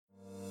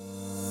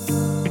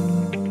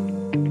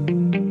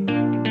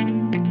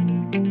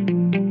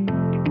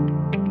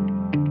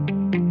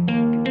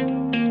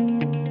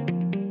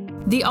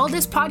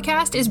This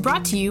podcast is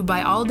brought to you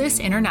by Aldis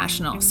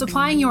International,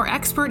 supplying your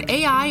expert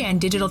AI and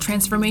digital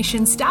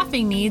transformation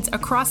staffing needs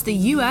across the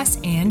US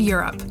and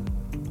Europe.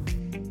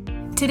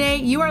 Today,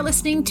 you are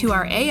listening to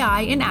our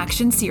AI in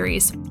Action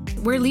series,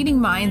 where leading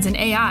minds in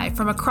AI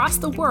from across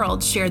the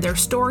world share their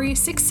story,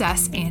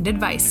 success, and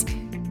advice.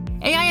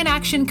 AI in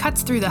Action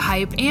cuts through the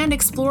hype and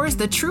explores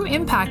the true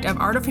impact of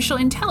artificial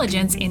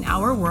intelligence in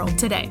our world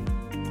today.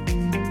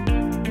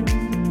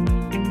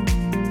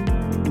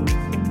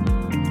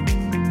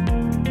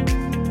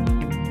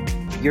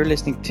 You're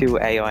listening to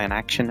AI in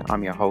Action.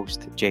 I'm your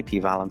host,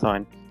 JP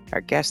Valentine.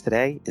 Our guest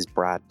today is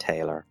Brad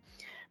Taylor.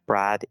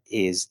 Brad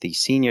is the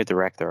Senior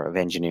Director of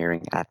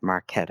Engineering at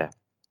Marqeta.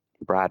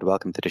 Brad,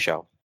 welcome to the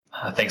show.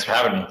 Thanks for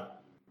having me.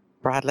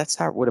 Brad, let's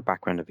start with a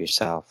background of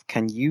yourself.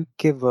 Can you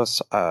give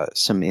us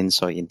some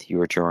insight into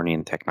your journey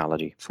in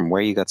technology, from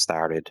where you got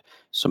started,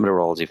 some of the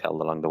roles you've held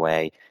along the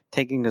way,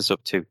 taking us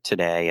up to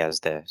today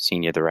as the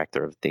Senior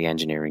Director of the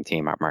Engineering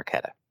team at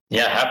Marqeta?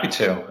 Yeah, happy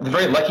to. I'm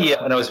very lucky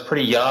when I was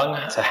pretty young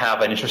to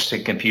have an interest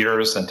in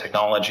computers and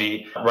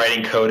technology,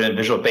 writing code in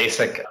Visual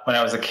Basic when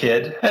I was a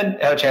kid,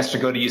 and had a chance to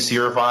go to UC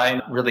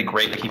Irvine, really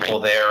great people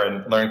there,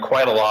 and learned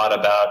quite a lot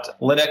about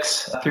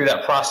Linux through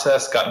that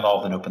process, got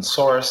involved in open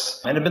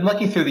source, and have been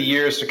lucky through the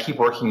years to keep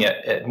working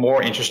at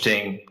more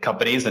interesting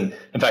companies. And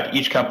in fact,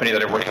 each company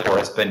that I've worked for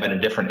has been in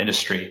a different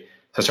industry.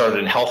 So I started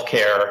in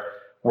healthcare,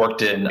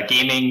 worked in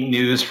gaming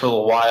news for a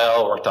little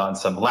while, worked on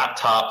some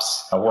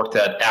laptops, worked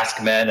at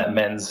Ask Men, a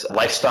men's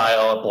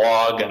lifestyle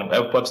blog and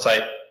a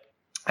website.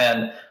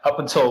 And up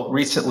until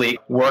recently,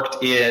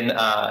 worked in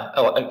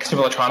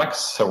consumer electronics.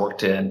 So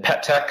worked in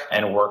pet tech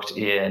and worked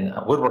in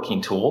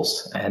woodworking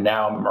tools. And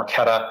now I'm at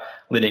Marqeta,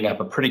 leading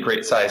up a pretty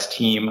great sized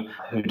team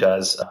who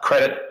does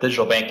credit,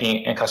 digital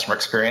banking, and customer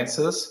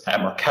experiences at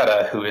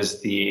Marqeta, who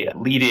is the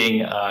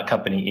leading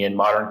company in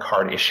modern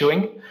card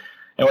issuing.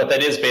 And what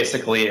that is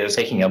basically is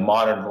taking a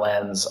modern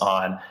lens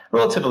on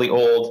relatively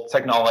old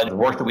technology. The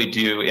work that we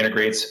do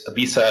integrates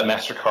Visa,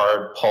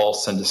 MasterCard,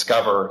 Pulse, and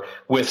Discover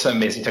with some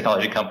amazing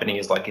technology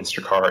companies like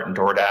Instacart and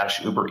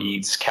DoorDash, Uber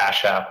Eats,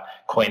 Cash App,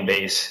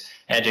 Coinbase,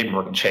 and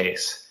JPMorgan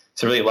Chase.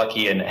 So really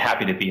lucky and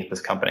happy to be at this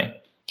company.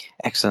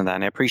 Excellent,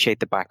 and I appreciate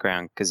the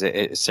background because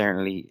it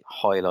certainly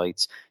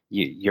highlights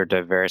your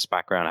diverse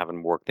background,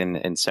 having worked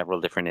in several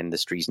different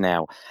industries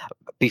now.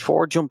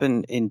 Before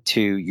jumping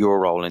into your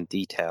role in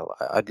detail,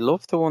 I'd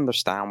love to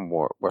understand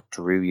what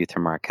drew you to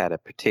Marqeta,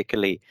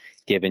 particularly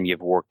given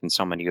you've worked in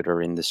so many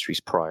other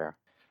industries prior.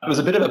 It was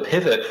a bit of a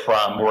pivot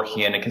from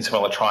working in consumer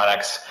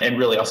electronics and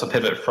really also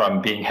pivot from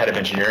being head of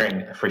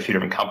engineering for a few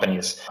different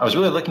companies. I was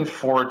really looking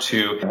forward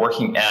to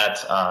working at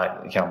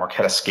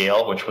Marqeta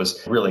scale, which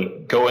was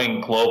really going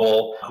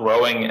global,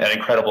 growing at an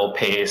incredible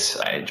pace.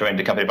 I joined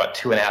the company about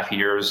 2.5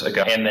 years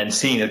ago and then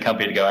seeing the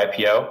company to go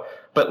IPO.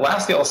 But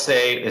lastly, I'll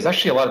say there's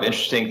actually a lot of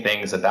interesting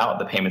things about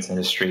the payments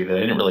industry that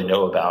I didn't really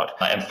know about.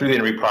 And through the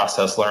interview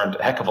process, learned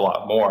a heck of a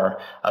lot more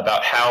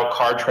about how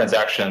card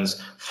transactions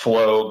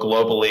flow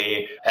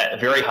globally at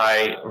very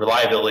high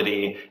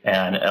reliability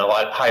and at a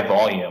lot of high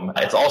volume.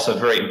 It's also a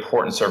very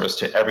important service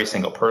to every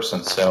single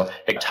person, so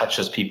it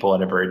touches people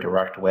in a very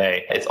direct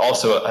way. It's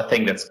also a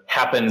thing that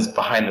happens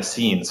behind the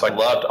scenes. So I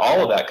loved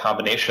all of that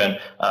combination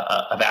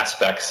of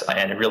aspects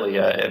and really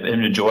am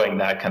enjoying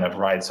that kind of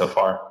ride so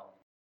far.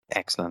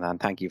 Excellent, and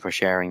thank you for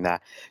sharing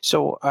that.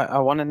 So I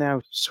want to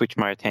now switch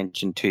my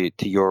attention to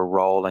your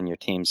role and your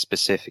team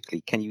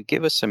specifically. Can you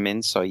give us some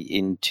insight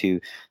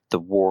into the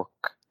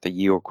work that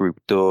your group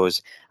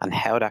does and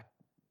how that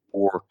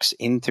works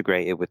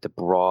integrated with the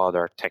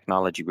broader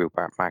technology group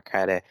at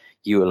Marqeta,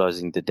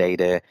 utilizing the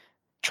data,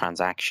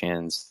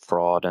 transactions,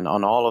 fraud, and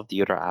on all of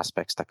the other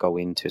aspects that go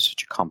into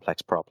such a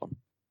complex problem?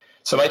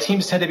 So my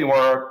teams tend to be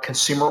more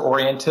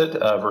consumer-oriented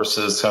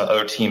versus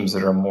other teams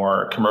that are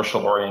more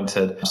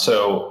commercial-oriented.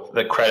 So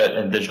the credit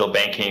and digital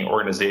banking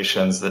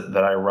organizations that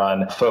I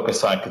run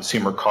focus on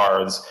consumer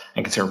cards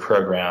and consumer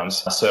programs.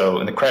 So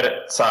in the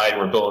credit side,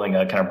 we're building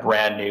a kind of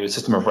brand new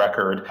system of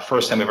record.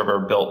 First time we've ever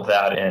built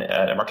that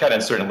at Marqeta,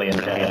 and certainly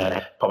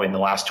probably in the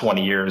last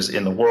 20 years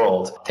in the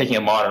world, taking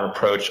a modern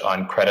approach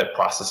on credit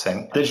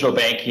processing. Digital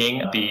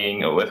banking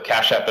being with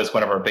Cash App as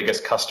one of our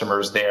biggest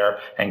customers there,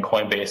 and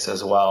Coinbase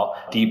as well.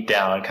 Deep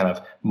down kind of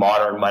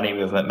modern money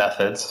movement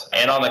methods.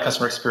 And on the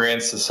customer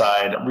experience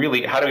side,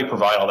 really, how do we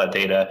provide all that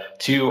data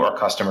to our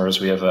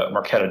customers? We have a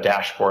Marqeta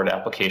dashboard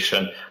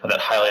application that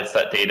highlights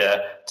that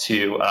data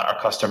to our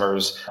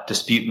customers,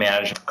 dispute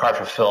management, card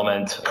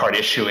fulfillment, card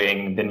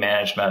issuing, BIN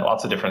management,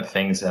 lots of different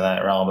things in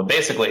that realm. But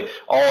basically,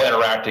 all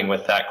interacting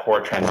with that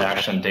core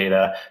transaction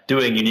data,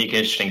 doing unique,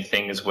 interesting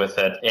things with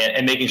it,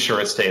 and making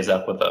sure it stays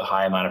up with a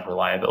high amount of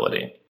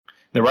reliability.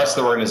 The rest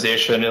of the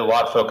organization, a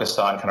lot focused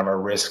on kind of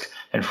our risk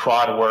and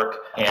fraud work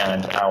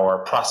and our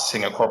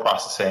processing and core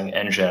processing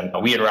engine.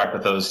 We interact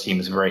with those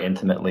teams very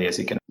intimately, as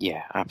you can.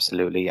 Yeah,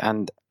 absolutely.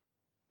 And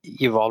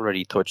you've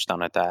already touched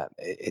on it, that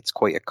it's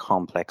quite a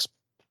complex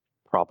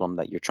problem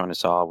that you're trying to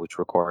solve, which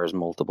requires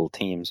multiple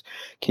teams.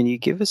 Can you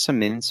give us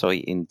some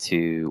insight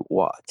into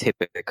what a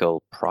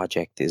typical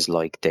project is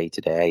like day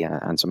to day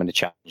and some of the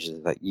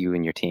challenges that you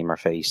and your team are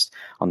faced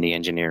on the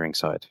engineering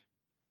side?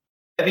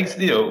 I think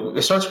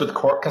it starts with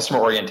customer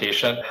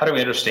orientation. How do we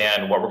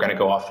understand what we're going to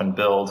go off and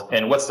build,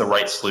 and what's the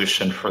right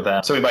solution for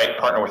them? So we might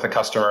partner with a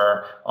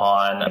customer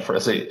on,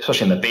 especially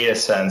in the beta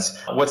sense,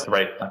 what's the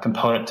right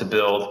component to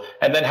build,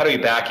 and then how do we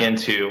back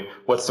into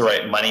what's the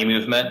right money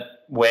movement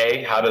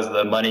way? How does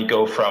the money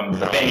go from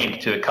the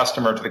bank to the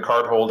customer to the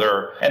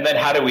cardholder? And then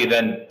how do we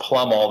then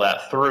plumb all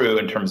that through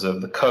in terms of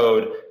the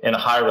code in a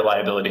high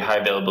reliability, high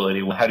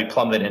availability? How do you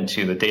plumb that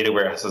into the data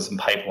warehouses and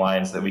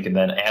pipelines that we can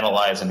then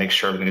analyze and make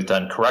sure everything is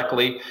done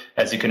correctly?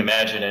 As you can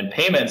imagine, in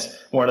payments,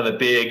 one of the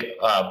big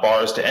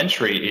bars to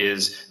entry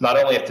is not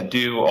only have to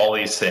do all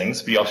these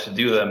things, but you also have to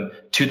do them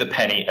to the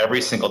penny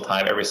every single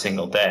time, every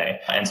single day.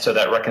 And so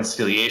that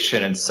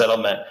reconciliation and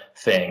settlement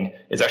thing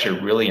is actually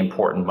a really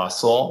important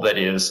muscle that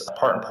is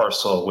part and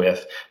parcel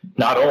with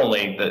not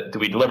only do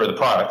we deliver the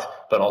product,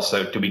 but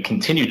also do we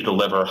continue to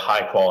deliver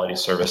high quality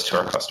service to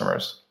our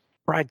customers.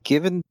 Brad,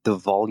 given the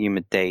volume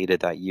of data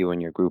that you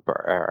and your group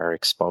are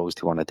exposed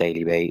to on a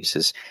daily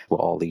basis with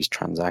all these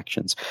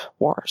transactions,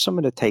 what are some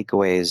of the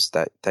takeaways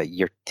that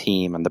your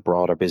team and the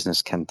broader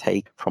business can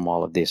take from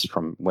all of this,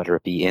 from whether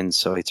it be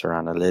insights or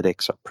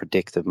analytics or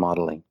predictive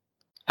modeling?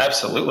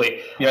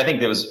 Absolutely. I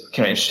think it was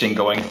kind of interesting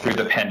going through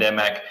the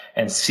pandemic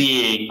and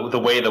seeing the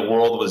way the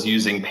world was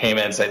using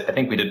payments. I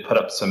think we did put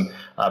up some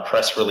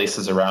press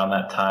releases around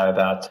that time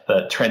about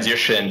the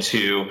transition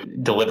to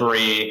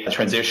delivery,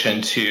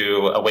 transition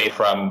to away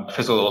from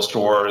physical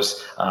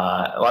stores,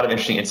 a lot of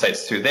interesting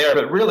insights through there.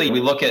 But really, we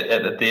look at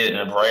it in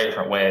a variety of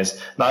different ways.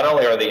 Not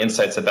only are the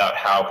insights about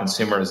how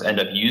consumers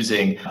end up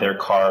using their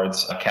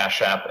cards,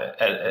 Cash App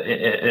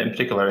in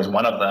particular is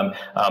one of them,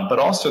 but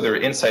also there are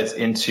insights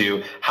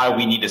into how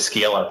we need to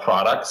scale our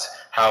products,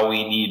 how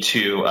we need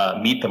to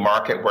meet the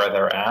market where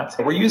they're at.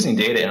 We're using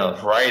data in a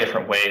variety of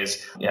different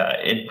ways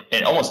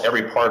in almost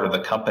every part of the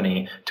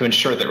company to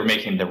ensure that we're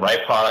making the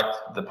right product.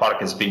 The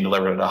product is being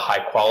delivered at a high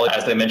quality.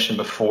 As I mentioned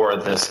before,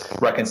 this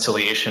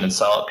reconciliation and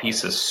sell-out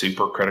piece is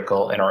super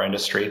critical in our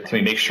industry. Can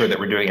we make sure that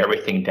we're doing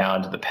everything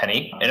down to the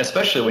penny? And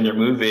especially when you're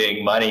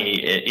moving money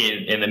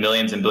in the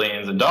millions and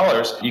billions of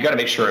dollars, you got to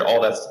make sure all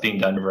that's being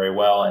done very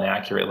well and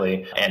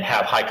accurately and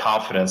have high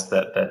confidence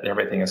that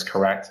everything is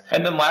correct.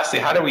 And then lastly,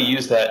 how do we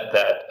use that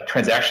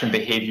transaction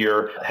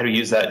behavior, how to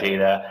use that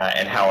data,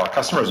 and how our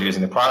customers are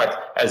using the product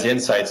as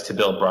insights to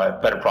build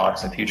better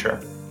products in the future.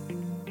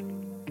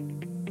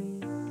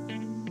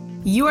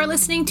 You are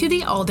listening to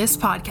the Aldis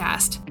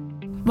Podcast.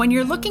 When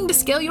you're looking to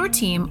scale your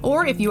team,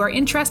 or if you are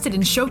interested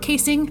in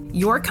showcasing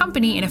your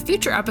company in a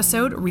future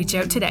episode, reach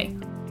out today.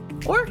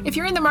 Or if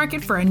you're in the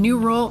market for a new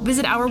role,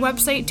 visit our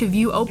website to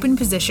view open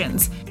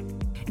positions,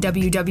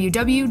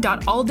 www.aldis.com.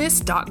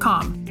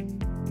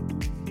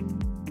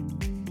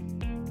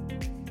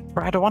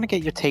 Brad, I want to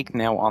get your take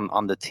now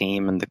on the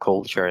team and the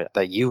culture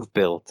that you've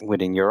built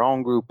within your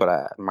own group, but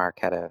at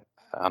Marqeta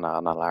on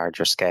a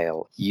larger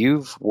scale.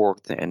 You've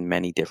worked in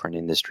many different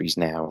industries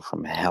now,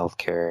 from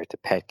healthcare to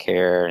pet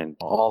care and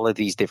all of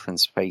these different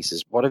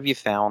spaces. What have you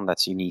found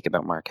that's unique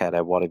about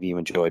Marqeta? What have you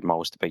enjoyed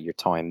most about your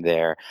time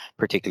there,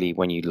 particularly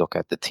when you look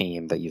at the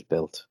team that you've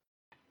built?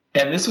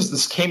 And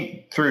this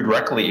came through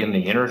directly in the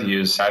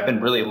interviews. I've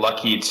been really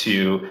lucky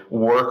to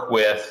work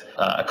with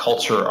a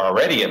culture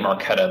already at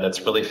Marqeta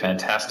that's really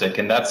fantastic.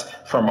 And that's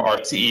from our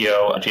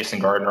CEO, Jason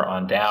Gardner,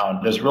 on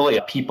down. There's really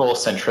a people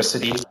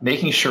centricity,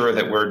 making sure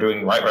that we're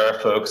doing right by our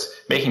folks,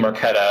 making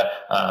Marqeta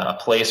a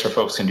place where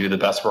folks can do the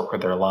best work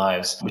with their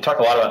lives. We talk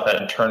a lot about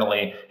that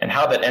internally, and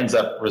how that ends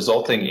up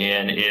resulting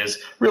in is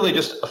really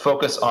just a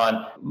focus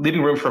on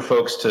leaving room for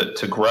folks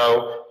to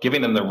grow,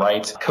 giving them the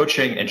right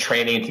coaching and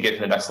training to get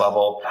to the next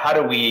level. How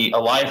do we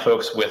align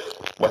folks with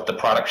what the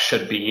product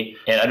should be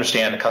and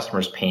understand the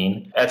customer's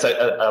pain? That's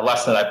a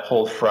lesson I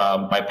pulled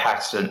from my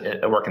past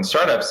work in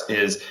startups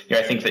is,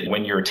 I think that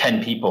when you're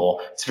 10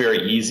 people, it's very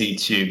easy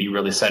to be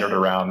really centered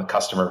around the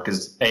customer,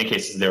 because in many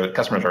cases, the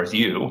customers are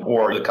you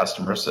or the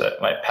customers.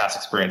 My past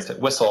experience at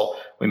Whistle,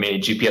 we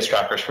made GPS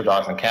trackers for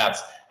dogs and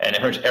cats. And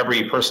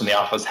every person in the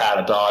office had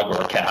a dog or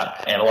a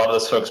cat. And a lot of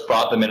those folks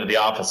brought them into the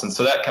office. And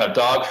so that kind of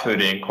dog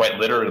fooding, quite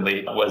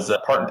literally, was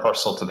part and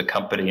parcel to the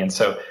company. And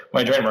so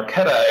when I joined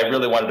Marqeta, I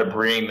really wanted to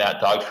bring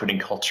that dog fooding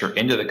culture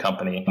into the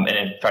company. And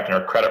in fact, in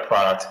our credit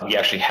product, we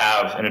actually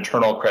have an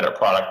internal credit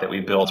product that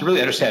we built to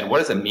really understand what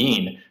does it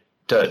mean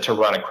to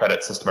run a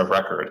credit system of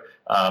record.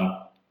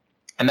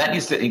 And that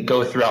needs to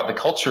go throughout the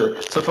culture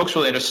so folks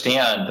really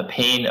understand the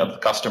pain of the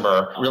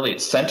customer, really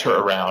center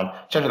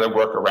their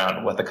work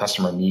around what the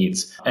customer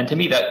needs. And to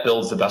me, that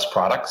builds the best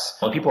products.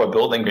 When people are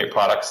building great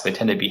products, they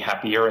tend to be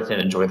happier and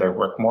enjoy their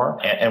work more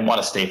and want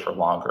to stay for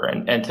longer.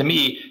 And to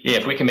me,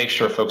 if we can make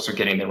sure folks are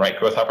getting the right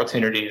growth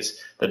opportunities,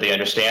 that they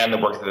understand the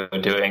work that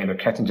they're doing, and they're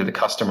connecting to the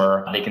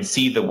customer, they can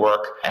see the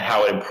work and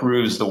how it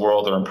improves the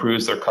world or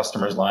improves their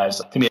customers'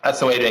 lives. To me, that's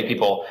the way to make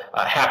people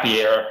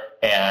happier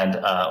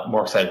and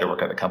more excited to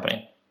work at the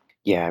company.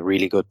 Yeah,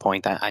 really good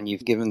point. And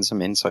you've given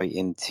some insight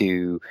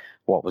into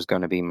what was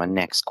going to be my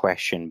next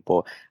question.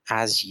 But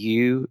as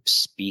you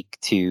speak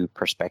to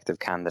prospective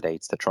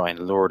candidates to try and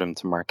lure them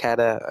to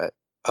Marqeta,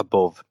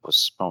 above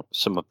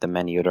some of the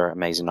many other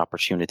amazing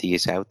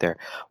opportunities out there,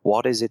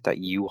 what is it that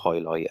you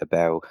highlight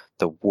about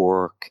the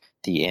work,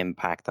 the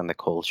impact, and the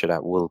culture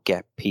that will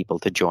get people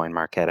to join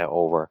Marqeta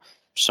over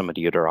some of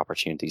the other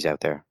opportunities out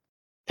there?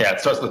 Yeah,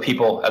 it starts with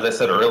people. As I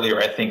said earlier,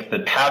 I think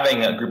that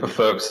having a group of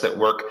folks that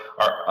work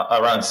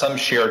around some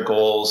shared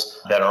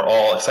goals, that are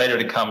all excited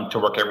to come to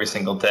work every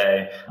single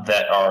day,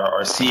 that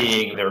are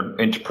seeing their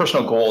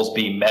interpersonal goals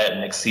being met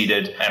and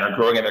exceeded and are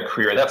growing in their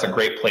career, that's a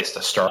great place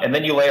to start. And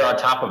then you layer on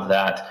top of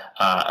that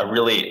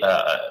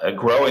a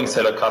growing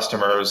set of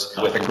customers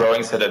with a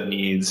growing set of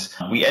needs.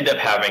 We end up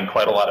having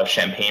quite a lot of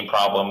champagne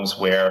problems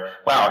where,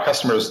 wow, our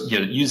customers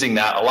using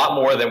that a lot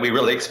more than we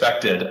really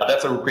expected.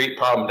 That's a great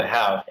problem to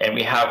have. And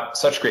we have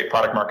such great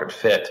product market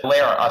fit.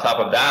 Layer on top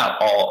of that,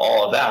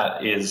 all of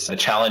that is the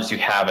challenge you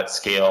have at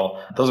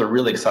scale. Those are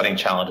really exciting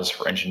challenges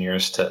for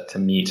engineers to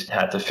meet,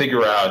 to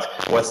figure out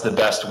what's the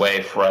best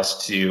way for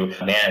us to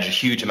manage a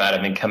huge amount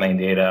of incoming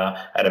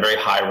data at a very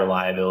high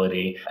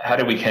reliability. How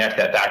do we connect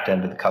that back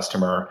end to the customer?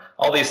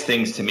 All these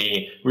things to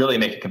me really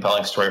make a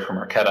compelling story for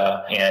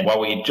Marqeta. And while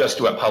we just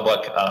went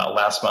public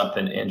last month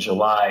in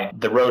July,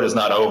 the road is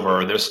not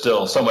over. There's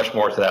still so much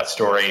more to that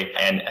story.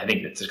 And I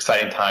think it's an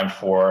exciting time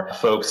for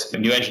folks,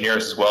 new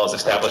engineers as well as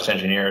established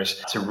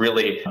engineers, to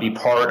really be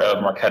part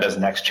of Marqeta's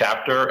next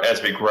chapter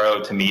as we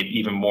grow to meet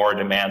even more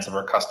demands of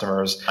our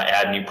customers,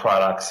 add new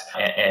products,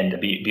 and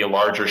be a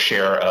larger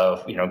share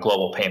of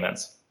global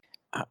payments.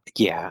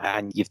 Yeah,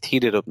 and you've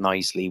teed it up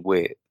nicely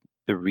with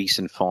the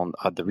recent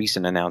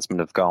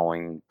announcement of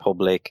going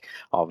public,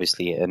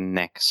 obviously a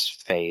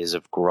next phase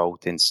of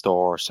growth in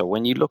store. So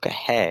when you look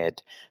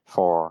ahead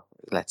for,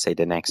 let's say,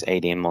 the next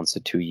 18 months to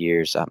 2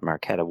 years at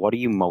Marqeta, what are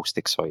you most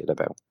excited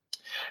about?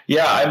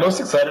 Yeah, I'm most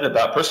excited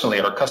about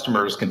personally our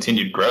customers'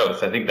 continued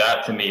growth. I think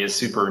that to me is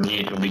super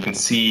neat when we can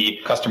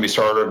see customers we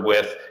started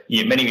with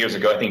many years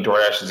ago. I think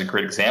DoorDash is a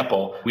great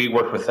example. We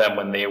worked with them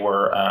when they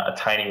were a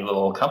tiny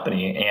little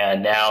company,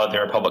 and now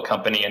they're a public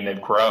company and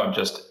they've grown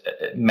just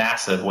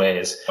massive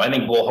ways. I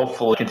think we'll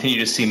hopefully continue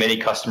to see many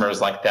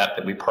customers like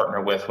that we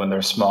partner with when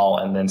they're small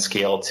and then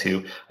scale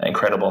to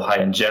incredible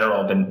high in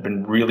general.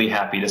 Been really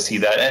happy to see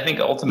that. And I think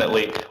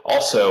ultimately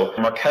also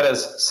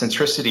Marqeta's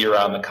centricity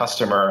around the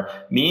customer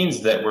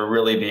means that we're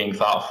really being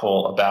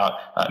thoughtful about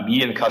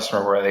meeting the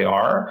customer where they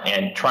are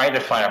and trying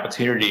to find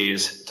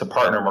opportunities to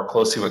partner more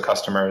closely with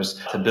customers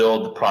to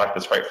build the product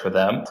that's right for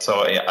them.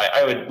 So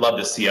I would love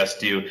to see us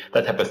do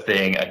that type of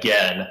thing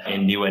again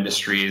in new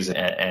industries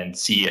and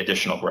see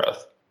additional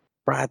growth.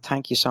 Brad,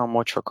 thank you so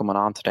much for coming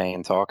on today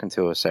and talking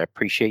to us. I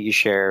appreciate you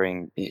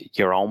sharing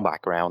your own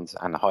background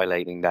and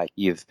highlighting that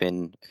you've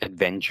been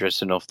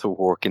adventurous enough to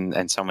work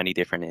in so many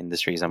different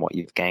industries and what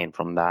you've gained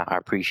from that. I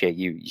appreciate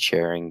you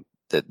sharing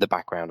the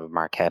background of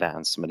Marqeta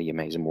and some of the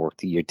amazing work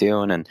that you're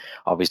doing. And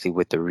obviously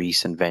with the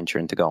recent venture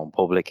into going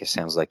public, it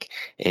sounds like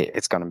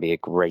it's going to be a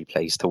great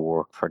place to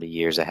work for the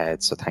years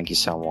ahead. So thank you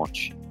so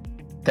much.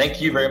 Thank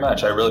you very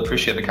much. I really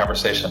appreciate the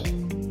conversation.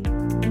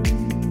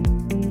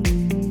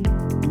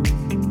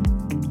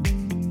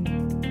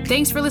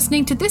 Thanks for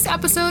listening to this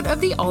episode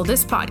of the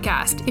Aldous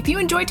Podcast. If you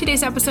enjoyed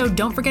today's episode,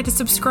 don't forget to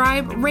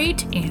subscribe,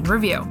 rate, and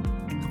review.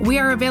 We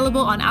are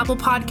available on Apple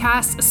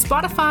Podcasts,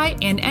 Spotify,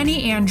 and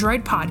any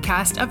Android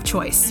podcast of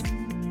choice.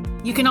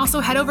 You can also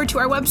head over to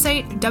our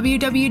website,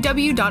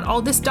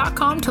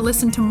 www.aldous.com, to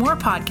listen to more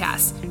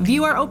podcasts,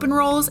 view our open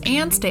roles,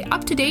 and stay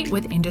up to date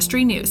with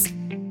industry news.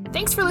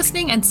 Thanks for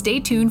listening, and stay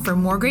tuned for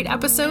more great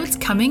episodes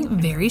coming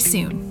very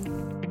soon.